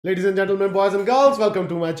Ladies and gentlemen, boys and girls, welcome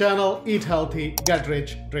to my channel. Eat healthy, get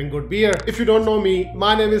rich, drink good beer. If you don't know me,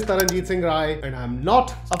 my name is Taranjeet Singh Rai and I'm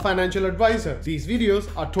not a financial advisor. These videos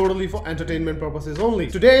are totally for entertainment purposes only.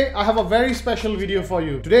 Today, I have a very special video for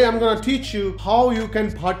you. Today, I'm gonna teach you how you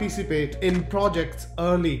can participate in projects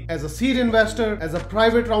early. As a seed investor, as a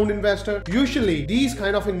private round investor, usually these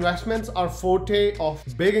kind of investments are forte of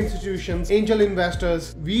big institutions, angel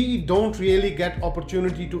investors. We don't really get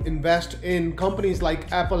opportunity to invest in companies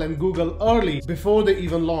like Apple and Google early before they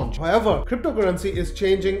even launch. However, cryptocurrency is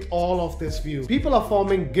changing all of this view. People are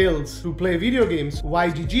forming guilds to play video games.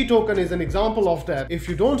 YGG token is an example of that. If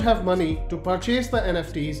you don't have money to purchase the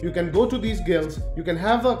NFTs, you can go to these guilds, you can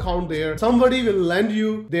have the account there, somebody will lend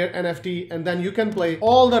you their NFT and then you can play.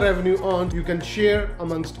 All the revenue earned, you can share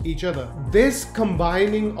amongst each other. This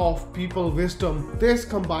combining of people wisdom, this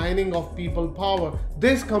combining of people power,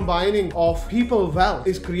 this combining of people wealth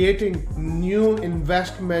is creating new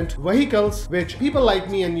investment vehicles which people like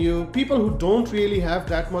me and you, people who don't really have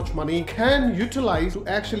that much money, can utilize to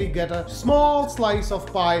actually get a small slice of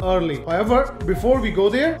pie early. However, before we go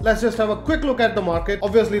there, let's just have a quick look at the market.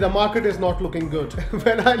 Obviously, the market is not looking good.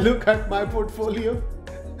 When I look at my portfolio,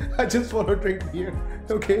 I just want to drink beer.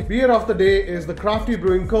 Okay. Beer of the day is the Crafty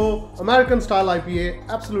Brewing Co. American style IPA.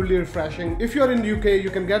 Absolutely refreshing. If you're in UK,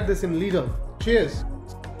 you can get this in Lidl. Cheers.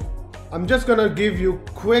 I'm just gonna give you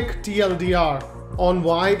quick TLDR on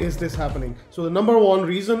why is this happening. So the number one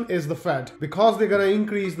reason is the Fed. Because they're gonna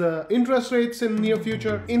increase the interest rates in near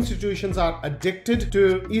future, institutions are addicted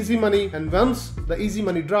to easy money, and once the easy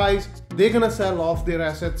money dries, they're gonna sell off their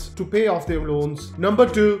assets to pay off their loans. Number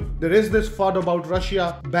two, there is this FUD about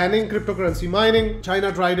Russia banning cryptocurrency mining.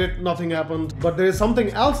 China tried it, nothing happened. But there is something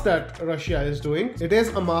else that Russia is doing. It is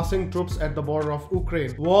amassing troops at the border of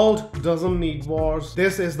Ukraine. World doesn't need wars.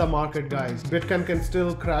 This is the market, guys. Bitcoin can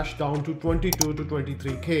still crash down to 22 to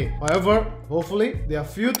 23k. However, hopefully there are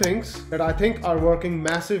few things that I think are working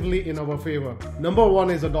massively in our favor. Number one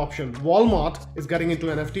is adoption. Walmart is getting into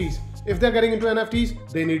NFTs. If they're getting into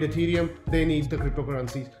NFTs, they need Ethereum, they need the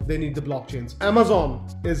cryptocurrencies, they need the blockchains. Amazon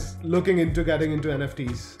is looking into getting into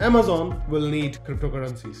NFTs. Amazon will need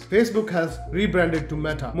cryptocurrencies. Facebook has rebranded to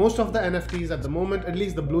Meta. Most of the NFTs at the moment, at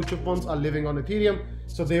least the blue chip ones, are living on Ethereum,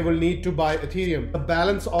 so they will need to buy Ethereum. The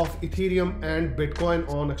balance of Ethereum and Bitcoin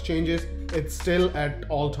on exchanges, it's still at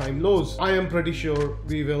all-time lows. I am pretty sure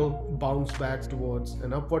we will bounce back towards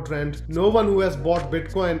an upward trend. No one who has bought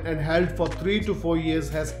Bitcoin and held for 3 to 4 years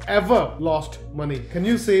has ever lost money. Can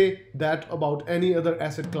you say that about any other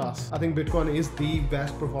asset class? I think Bitcoin is the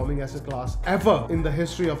best performing asset class ever in the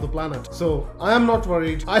history of the planet. So I am not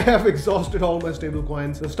worried. I have exhausted all my stable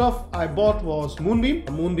coins. The stuff I bought was Moonbeam.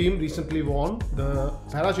 Moonbeam recently won the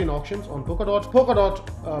parachain auctions on Polkadot. Polkadot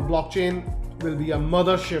blockchain will be a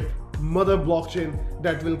mother blockchain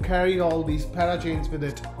that will carry all these parachains with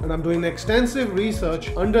it. And I'm doing extensive research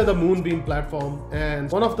under the Moonbeam platform,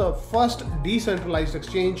 and one of the first decentralized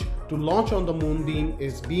exchange to launch on the Moonbeam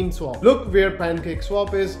is BeamSwap. Look where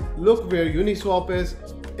PancakeSwap is, look where Uniswap is.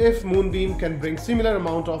 If Moonbeam can bring similar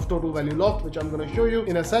amount of total value locked, which I'm going to show you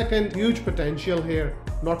in a second, huge potential here.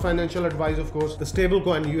 Not financial advice, of course. The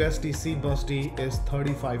stablecoin USDC BUSD is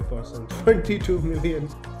 35%. 22 million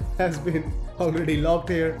has been already locked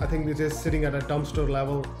here. I think it is sitting at a dumpster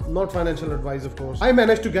level. Not financial advice, of course. I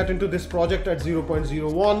managed to get into this project at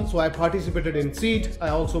 0.01, so I participated in seed. I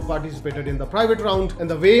also participated in the private round, and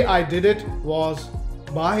the way I did it was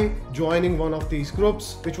by joining one of these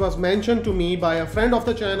groups, which was mentioned to me by a friend of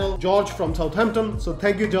the channel, George from Southampton. So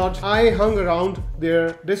thank you, George. I hung around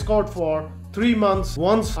their Discord for 3 months.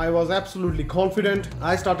 Once I was absolutely confident,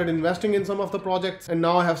 I started investing in some of the projects, and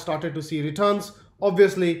now I have started to see returns.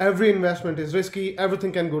 Obviously, every investment is risky.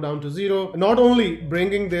 Everything can go down to zero. Not only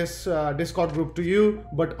bringing this Discord group to you,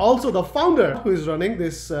 but also the founder who is running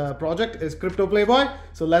this project is Crypto Playboy.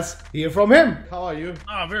 So let's hear from him. How are you?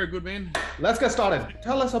 Very good, man. Let's get started.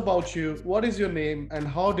 Tell us about you. What is your name and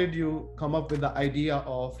how did you come up with the idea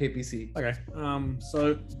of KPC? Okay,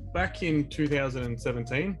 so back in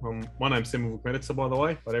 2017, my name's Samuel Meditza, by the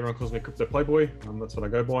way, but everyone calls me Crypto Playboy. That's what I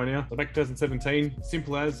go by now. So back 2017,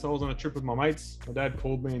 simple as, I was on a trip with my mates. My dad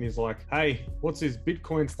called me and he's like, hey, what's this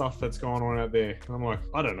Bitcoin stuff that's going on out there? And I'm like,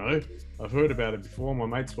 I don't know. I've heard about it before. My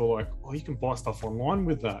mates were like, oh, you can buy stuff online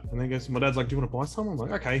with that. And then my dad's like, do you want to buy some? I'm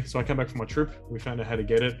like, okay. So I came back from my trip. We found out how to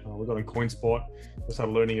get it. We got on CoinSpot. We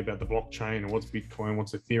started learning about the blockchain and what's Bitcoin,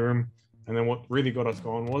 what's Ethereum. And then what really got us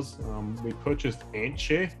going was we purchased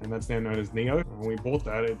AntShare, and that's now known as Neo. And we bought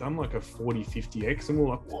that. It done like a 40-50x, and we're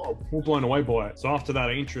like, whoa, we're blown away by it. So after that,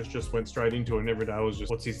 our interest just went straight into it, and every day was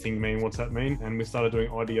just, what's this thing mean? What's that mean? And we started doing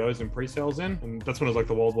IDOs and pre-sales then, and that's when it was like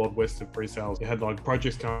the wild, wild west of pre-sales. You had like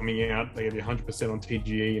projects coming out, they gave you 100% on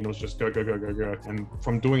TGE, and it was just go, go, go, go, go. And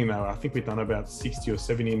from doing that, I think we've done about 60 or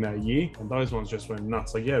 70 in that year, and those ones just went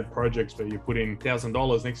nuts. Like, yeah, projects where you put in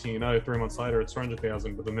 $1,000, next thing you know, 3 months later, it's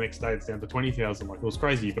 300,000, but then the next day it's down to 20,000. Like, it was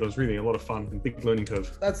crazy, but it was really a lot of fun and big learning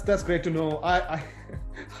curve. That's great to know.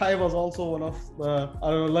 I was also one of the,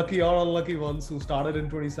 I don't know, lucky or unlucky ones who started in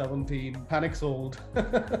 2017, panic sold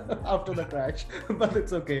after the crash, but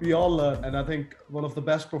it's okay. We all learn. And I think one of the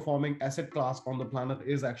best performing asset class on the planet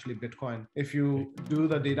is actually Bitcoin. If you do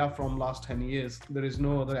the data from last 10 years, there is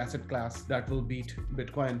no other asset class that will beat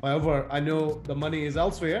Bitcoin. However, I know the money is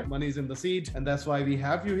elsewhere. Money is in the seed, and that's why we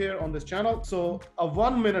have you here on this channel. So a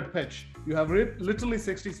 1-minute pitch. You have literally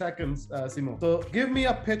 60 seconds, Simo. So give me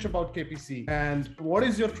a pitch about KPC and what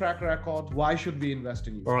is your track record? Why should we invest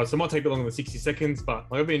in you? All right, so it might take a bit longer than 60 seconds, but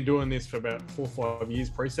I've been doing this for about 4 or 5 years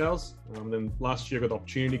pre-sales. Then last year I got the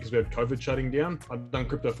opportunity because we had COVID shutting down. I've done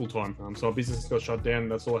crypto full time. So our business got shut down.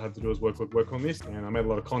 That's all I had to do is work on this. And I made a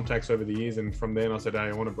lot of contacts over the years. And from then I said, hey,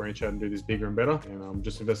 I want to branch out and do this bigger and better. And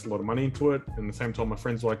just invested a lot of money into it. And at the same time, my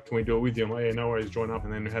friends were like, can we do it with you? I'm like, yeah, no worries, join up.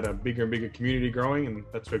 And then we had a bigger and bigger community growing. And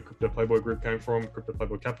that's where Crypto Playboy Group came from, Crypto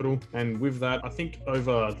Playboy Capital. And with that, I think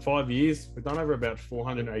over 5 years, we've done over about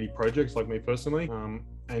 480 projects, like me personally.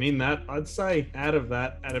 And in that, I'd say out of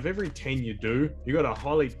every 10 you do, you got a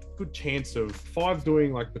highly good chance of 5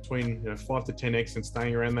 doing like between 5 to 10x and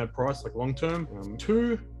staying around that price, like long term.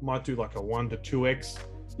 2 might do like a 1 to 2x.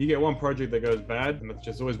 You get one project that goes bad, and that's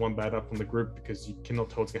just always one bad up on the group because you cannot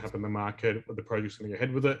tell what's going to happen in the market, or the project's going to go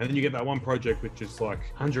ahead with it. And then you get that one project which is like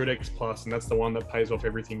 100x plus, and that's the one that pays off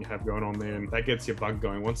everything you have going on there, and that gets your bug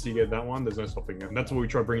going. Once you get that one, there's no stopping it. And that's what we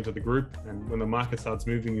try to bring to the group. And when the market starts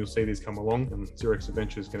moving, you'll see these come along, and 0x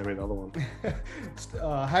Adventure is going to be the other one.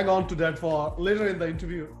 Hang on to that for later in the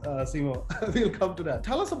interview, Simo. We'll come to that.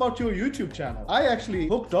 Tell us about your YouTube channel. I actually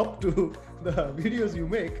hooked up to the videos you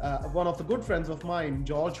make. One of the good friends of mine,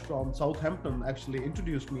 George from Southampton, actually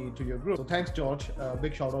introduced me to your group. So thanks, George.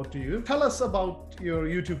 Big shout out to you. Tell us about your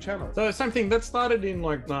YouTube channel. So same thing, that started in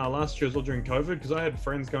like last year as well during COVID, because I had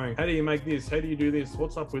friends going, how do you make this? How do you do this?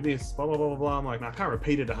 What's up with this? Blah, blah, blah, blah. I'm like, I can't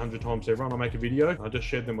repeat it 100 times to everyone. I'll make a video. I just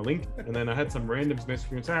shared them a link. And then I had some randoms message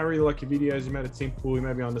me and say, I really like your videos. You made it simple. You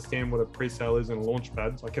made me understand what a pre-sale is and a launch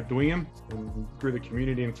pad. So I kept doing them and grew the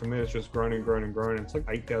community. And from there, it's just grown and grown and grown. And it's like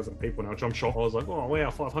 8,000 people now, which I'm shocked. I was like, oh, wow,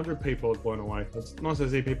 500 people. I was blown away. It's nice to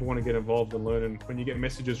see people want to get involved and learn. And when you get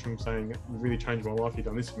messages from saying, you really changed my life, you've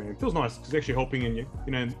done this for me, it feels nice because it's actually helping, and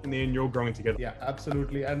in the end, you're all growing together. Yeah,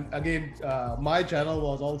 absolutely. And again, my channel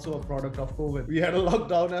was also a product of COVID. We had a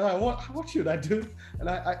lockdown, and I what should I do? And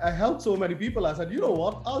I helped so many people. I said, you know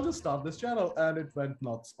what? I'll just start this channel, and it went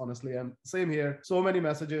nuts, honestly. And same here. So many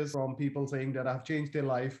messages from people saying that I've changed their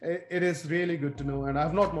life. It is really good to know. And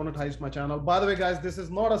I've not monetized my channel. By the way, guys, this is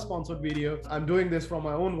not a sponsored video. I'm doing this from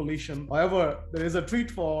my own volition. However, there is a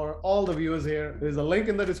treat for all the viewers here. There's a link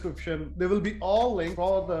in the description. There will be all links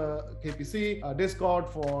for the KPC Discord,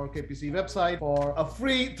 for KPC website, for a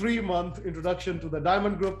free 3-month introduction to the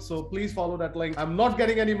Diamond Group. So please follow that link. I'm not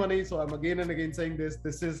getting any money, so I'm again and again saying this.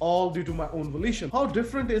 This is all due to my own volition. How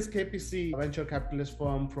different is KPC, a venture capitalist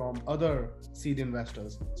firm, from other seed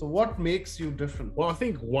investors? So what makes you different? Well, I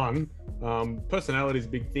think one, personality is a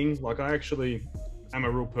big thing. Like, I actually am a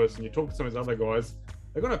real person. You talk to some of these other guys,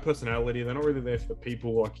 they've got no personality. They're not really there for the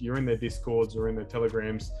people. Like, you're in their Discords or in their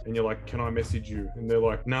Telegrams and you're like, can I message you? And they're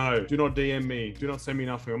like, no, do not DM me. Do not send me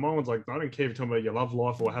nothing. And my one's like, I don't care if you tell me about your love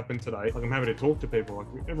life or what happened today. Like, I'm happy to talk to people. Like,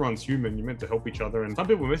 everyone's human. You're meant to help each other. And some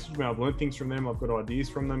people message me. I've learned things from them. I've got ideas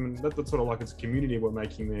from them. And that's sort of like, it's a community we're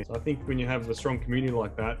making there. So I think when you have a strong community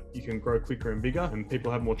like that, you can grow quicker and bigger, and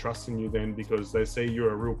people have more trust in you then because they see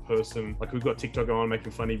you're a real person. Like, we've got TikTok on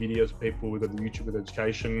making funny videos of people. We've got the YouTube with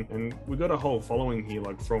education, and we've got a whole following here.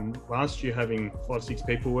 Like, from last year having 5 or 6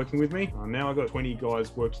 people working with me, now I've got 20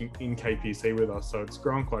 guys working in KPC with us, so it's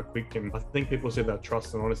grown quite quick, and I think people see that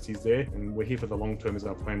trust and honesty is there, and we're here for the long term is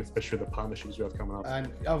our plan, especially the partnerships we have coming up.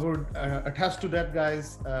 And I would attest to that,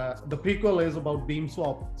 guys. The prequel is about Beam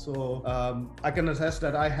Swap, so I can attest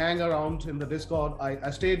that I hang around in the Discord. I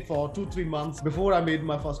stayed for 2-3 months before I made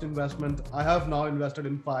my first investment. I have now invested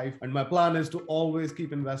in 5, and my plan is to always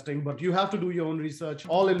keep investing, but you have to do your own research.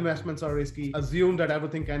 All investments are risky. Assume that that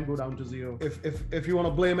everything can go down to zero. If you want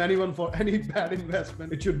to blame anyone for any bad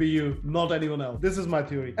investment, it should be you, not anyone else. This is my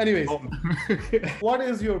theory. Anyways, what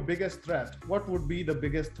is your biggest threat? What would be the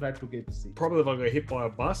biggest threat to KPC? Probably if I get hit by a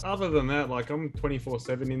bus. Other than that, like I'm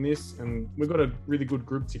 24/7 in this, and we've got a really good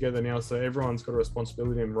group together now, so everyone's got a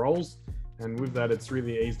responsibility and roles. And with that, it's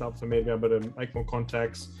really eased up for me to be able to make more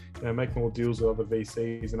contacts, make more deals with other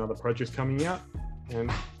VCs and other projects coming out. And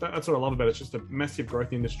that's what I love about it. It's just a massive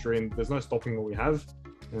growth industry, and there's no stopping what we have.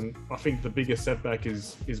 And I think the biggest setback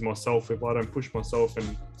is myself. If I don't push myself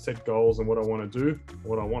and set goals and what I want to do,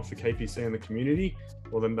 what I want for KPC and the community,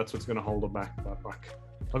 well, then that's what's going to hold it back. But like,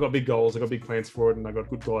 I've got big goals, I've got big plans for it, and I've got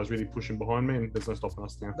good guys really pushing behind me, and there's no stopping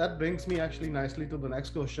us now. That brings me actually nicely to the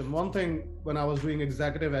next question. One thing, when I was doing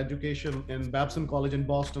executive education in Babson College in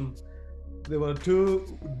Boston, there were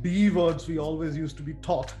two D words we always used to be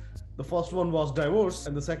taught. The first one was divorce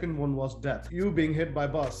and the second one was death. You being hit by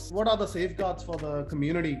bus. What are the safeguards for the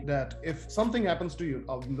community that if something happens to you,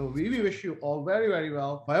 we wish you all very, very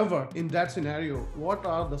well. However, in that scenario, what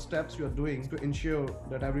are the steps you're doing to ensure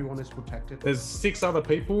that everyone is protected? There's 6 other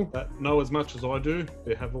people that know as much as I do.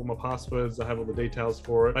 They have all my passwords, they have all the details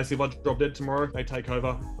for it. Basically, if I drop dead tomorrow, they take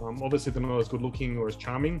over. Obviously, they're not as good looking or as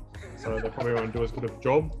charming, so they probably won't do as good of a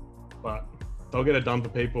job, but they'll get it done for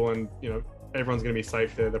people, and everyone's going to be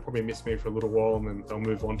safe there. They'll probably miss me for a little while, and then they'll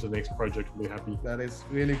move on to the next project and be happy. That is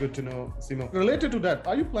really good to know, Simo. Related to that,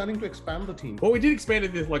 are you planning to expand the team? Well, we did expand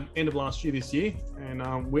it like end of last year, this year,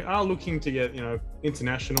 and we are looking to get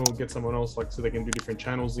international, get someone else so they can do different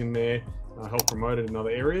channels in there, help promote it in other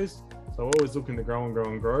areas. So we're always looking to grow and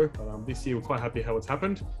grow and grow. But this year we're quite happy how it's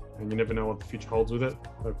happened, and you never know what the future holds with it.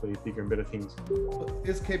 Hopefully bigger and better things.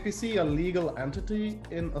 Is KPC a legal entity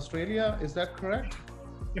in Australia? Is that correct?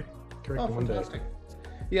 Yeah. Correct. Oh, fantastic.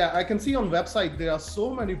 Yeah, I can see on website there are so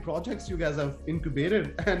many projects you guys have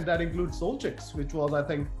incubated, and that includes Solchix, which was, I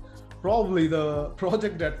think, probably the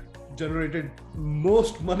project that generated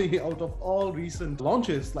most money out of all recent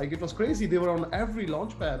launches. Like, it was crazy. They were on every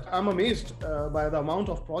launchpad. I'm amazed by the amount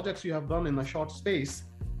of projects you have done in a short space.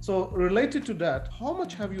 So related to that, how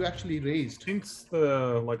much have you actually raised? Since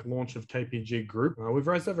the launch of KPG Group, we've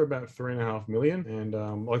raised over about 3.5 million, and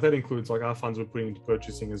that includes our funds we're putting into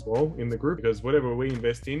purchasing as well in the group, because whatever we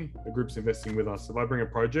invest in, the group's investing with us. If I bring a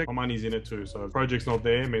project, my money's in it too. So if the project's not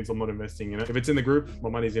there, it means I'm not investing in it. If it's in the group, my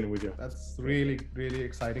money's in it with you. That's really, really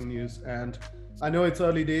exciting news. And I know it's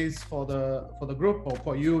early days for the group, or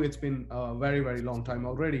for you, it's been a very, very long time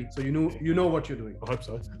already. So you know what you're doing. I hope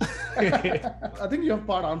so. I think you have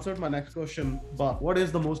part answered my next question, but what is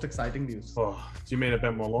the most exciting news? Oh, do you mean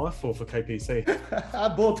about my life or for KPC?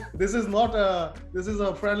 Both. This is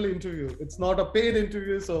a friendly interview. It's not a paid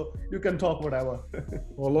interview, so you can talk whatever.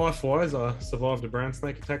 Well, life-wise, I survived a brown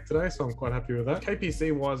snake attack today, so I'm quite happy with that.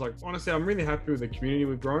 KPC-wise, honestly, I'm really happy with the community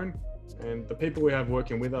we've grown. And the people we have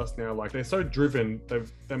working with us now, they're so driven.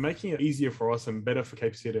 They're making it easier for us and better for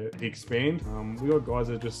KPC to expand. We got guys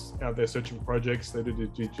that are just out there searching for projects. They do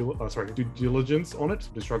due diligence on it.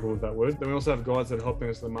 Just struggle with that word. Then we also have guys that are helping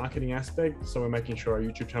us with the marketing aspect. So we're making sure our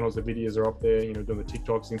YouTube channels, the videos are up there, doing the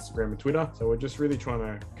TikToks, Instagram, and Twitter. So we're just really trying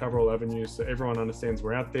to cover all avenues so everyone understands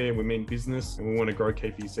we're out there, we mean business, and we want to grow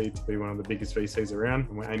KPC to be one of the biggest VCs around.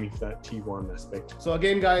 And we're aiming for that T1 aspect. So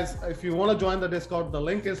again, guys, if you want to join the Discord, the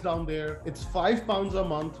link is down there. It's £5 a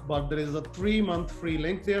month, but there is a 3-month free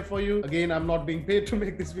link there for you. Again, I'm not being paid to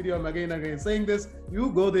make this video. I'm again saying this.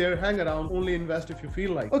 You go there, hang around, only invest if you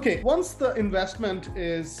feel like. Okay, once the investment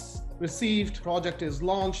is received, project is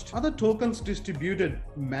launched, are the tokens distributed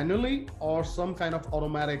manually or some kind of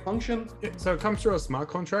automatic function? Yeah, so it comes through a smart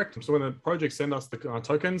contract. So when the project sends us the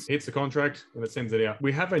tokens, it hits the contract and it sends it out.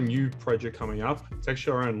 We have a new project coming up. It's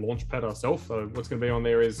actually our own launchpad ourselves. So what's going to be on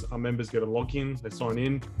there is our members get a login, they sign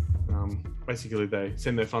in. Basically, they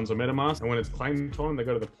send their funds on MetaMask, and when it's claim time, they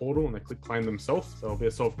go to the portal and they click claim themselves. So it'll be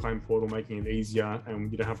a self-claim portal, making it easier,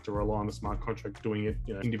 and you don't have to rely on the smart contract doing it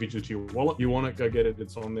individually to your wallet. You want it, go get it.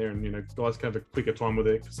 It's on there, and guys can have a quicker time with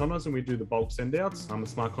it. Sometimes when we do the bulk send outs, the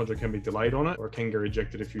smart contract can be delayed on it, or it can get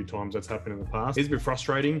rejected a few times. That's happened in the past. It's a bit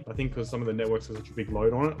frustrating, I think, because some of the networks have such a big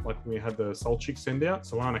load on it. Like we had the Solchix send out,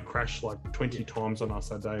 so Lana crashed 20 times on us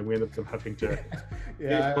that day. We ended up having to.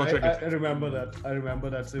 I remember that. I remember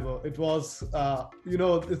that, Sivo. It was,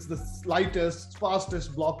 it's the slightest,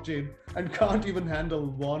 fastest blockchain and can't even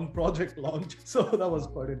handle one project launch. So that was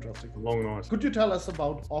quite interesting. Long night. Could you tell us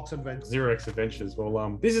about Ox Adventures? 0x Adventures.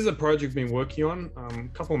 Well, this is a project I've been working on.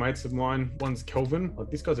 A couple of mates of mine. One's Kelvin.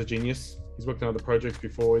 This guy's a genius. He's worked on other projects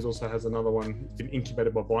before. He also has another one been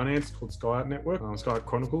incubated by Binance called Skyart Network, Skyart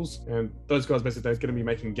Chronicles. And those guys basically are going to be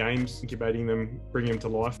making games, incubating them, bringing them to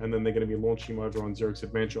life, and then they're going to be launching them over on 0x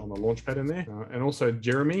Adventure on the launchpad in there. And also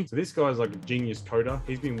Jeremy. So this guy's like a genius coder.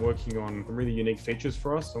 He's been working on some really unique features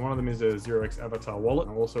for us. So one of them is a 0x Avatar wallet.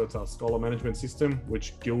 And also it's our scholar management system,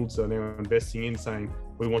 which guilds are now investing in, saying,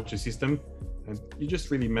 we want your system. And you're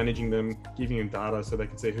just really managing them, giving them data so they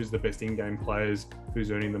can see who's the best in-game players,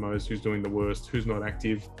 who's earning the most, who's doing the worst, who's not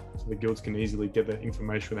active. So the guilds can easily get that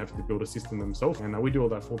information without having to build a system themselves. And we do all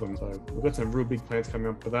that for them. So we've got some real big plans coming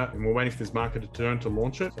up for that. And we're waiting for this market to turn to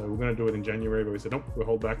launch it. So we're going to do it in January, but we said, nope, we'll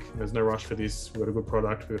hold back. There's no rush for this. We've got a good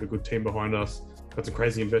product. We've got a good team behind us. Got some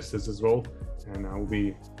crazy investors as well. And we'll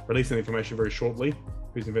be releasing the information very shortly,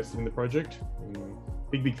 who's invested in the project. And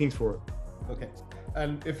big things for it. Okay.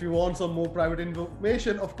 And if you want some more private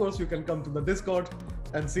information, of course, you can come to the Discord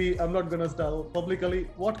and see. I'm not going to tell publicly.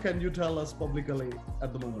 What can you tell us publicly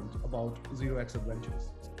at the moment about 0x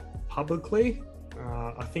Adventures? Publicly,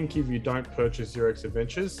 I think if you don't purchase 0x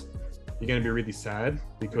Adventures, you're going to be really sad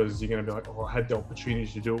because you're going to be like, oh, I had the opportunity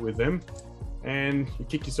to do it with them. And you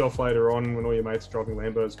kick yourself later on when all your mates are driving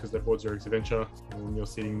Lambos because they bought 0x Adventure and you're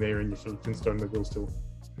sitting there and you're Flintstone Mobile still.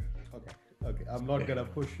 Okay, I'm not gonna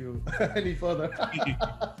push you any further.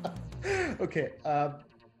 Okay, so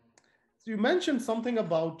you mentioned something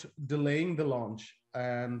about delaying the launch,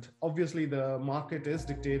 and obviously the market is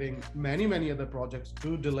dictating many other projects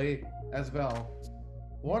to delay as well.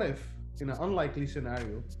 What if, in an unlikely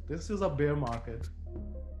scenario, this is a bear market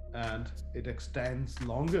and it extends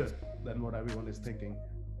longer than what everyone is thinking?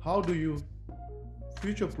 How do you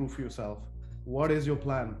future-proof yourself? What is your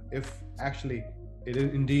plan if actually it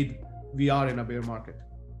is indeed we are in a bear market?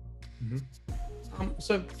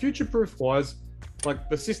 So future-proof wise, like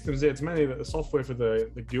the systems there, it's mainly the software for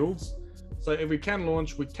the guilds. So if we can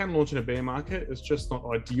launch in a bear market. It's just not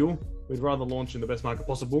ideal. We'd rather launch in the best market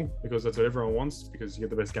possible because that's what everyone wants, because you get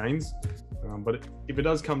the best gains. But if it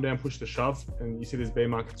does come down, push to shove, and you see these bear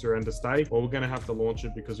markets around to stay, well, we're going to have to launch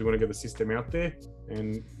it because we want to get the system out there.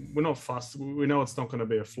 And we're not fussed. We know it's not going to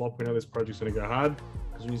be a flop. We know this project's going to go hard,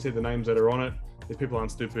 because when you see the names that are on it, these people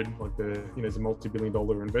aren't stupid. Like there's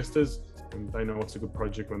multi-billion-dollar investors, and they know it's a good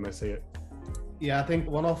project when they see it. Yeah, I think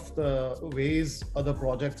one of the ways other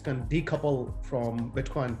projects can decouple from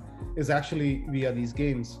Bitcoin is actually via these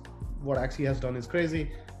games. What Axie has done is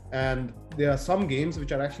crazy, and there are some games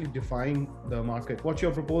which are actually defying the market. What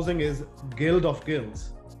you're proposing is Guild of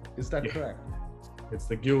Guilds. Is that correct? It's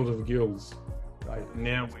the Guild of Guilds. Right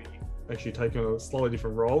now, we actually take on a slightly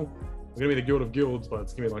different role. We're going to be the Guild of Guilds, but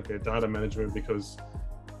it's going to be like their data management, because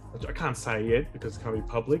I can't say yet because it can't be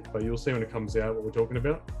public, but you'll see when it comes out what we're talking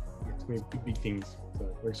about. It's going to be big things.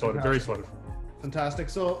 So we're excited, very excited. Fantastic.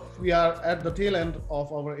 So we are at the tail end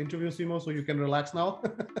of our interview, Simo, so you can relax now.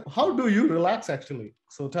 How do you relax actually?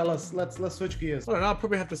 So tell us, let's switch gears. I don't know, I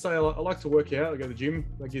probably have to say I like to work out. I go to the gym.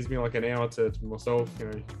 That gives me like an hour to myself,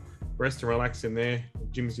 rest and relax in there. The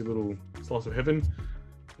gym's your little slice of heaven.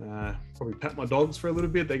 Probably pat my dogs for a little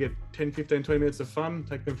bit. They get 10, 15, 20 minutes of fun,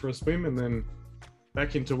 take them for a swim, and then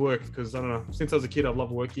back into work. Because I don't know, since I was a kid, I've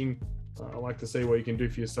loved working. I like to see what you can do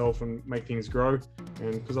for yourself and make things grow.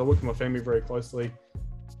 And because I work with my family very closely,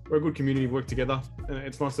 we're a good community, work together. And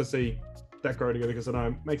it's nice to see that grow together, because I know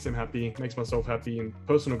it makes them happy, makes myself happy, and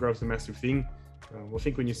personal growth is a massive thing. I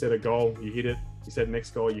think when you set a goal, you hit it. You set the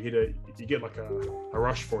next goal, you hit it. You get like a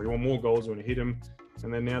rush for it. You want more goals, you want to hit them.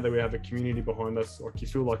 And then now that we have a community behind us, like you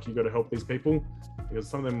feel like you got to help these people, because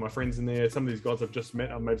some of them are my friends in there. Some of these guys I've just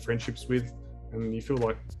met, I've made friendships with, and you feel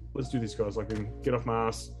like, let's do this, guys. Like, I can get off my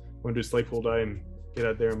ass, I want to do sleep all day, and get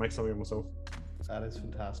out there and make something of myself. That is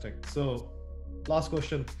fantastic. So, last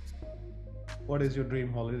question: what is your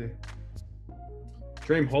dream holiday?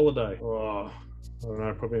 Dream holiday? Oh, I don't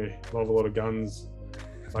know. Probably love a lot of guns,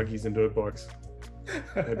 buggies, and dirt bikes.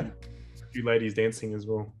 Maybe a few ladies dancing as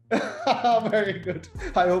well. Very good.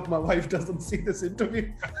 I hope my wife doesn't see this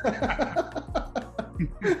interview.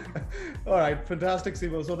 All right, fantastic,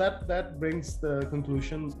 Simo. So that brings the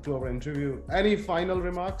conclusion to our interview. Any final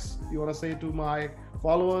remarks you want to say to my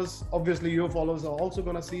followers? Obviously, your followers are also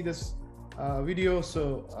going to see this video.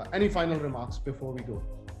 So any final remarks before we go?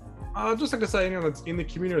 I'd just like to say, anyone that's in the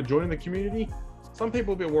community or joining the community, some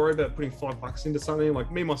people are a bit worried about putting $5 into something.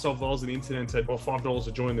 Like me, myself, if I was on the internet and said, well, $5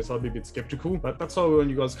 to join this, I'd be a bit skeptical. But that's why when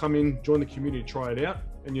you guys come in, join the community, try it out,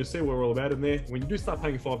 and you'll see what we're all about in there. When you do start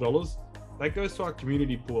paying $5, that goes to our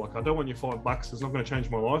community pool. Like, I don't want your $5. It's not going to change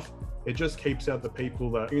my life. It just keeps out the people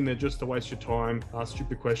that are in there just to waste your time, ask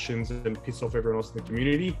stupid questions, and piss off everyone else in the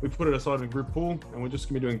community. We put it aside in a group pool, and we're just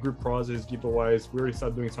going to be doing group prizes, giveaways. We already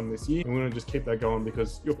started doing some this year, and we're going to just keep that going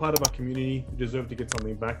because you're part of our community. You deserve to get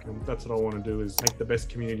something back, and that's what I want to do, is make the best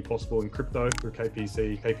community possible in crypto through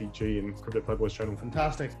KPC, KPG, and Crypto Playboys channel.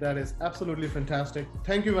 Fantastic. That is absolutely fantastic.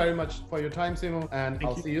 Thank you very much for your time, Simo, and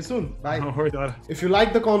I'll see you soon. Bye. No worries, Dada. If you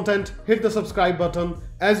like the content, hit the subscribe button.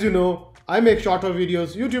 As you know, I make shorter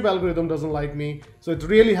videos. YouTube algorithm doesn't like me, so it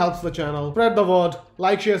really helps the channel. Spread the word,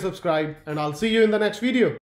 like, share, subscribe, and I'll see you in the next video.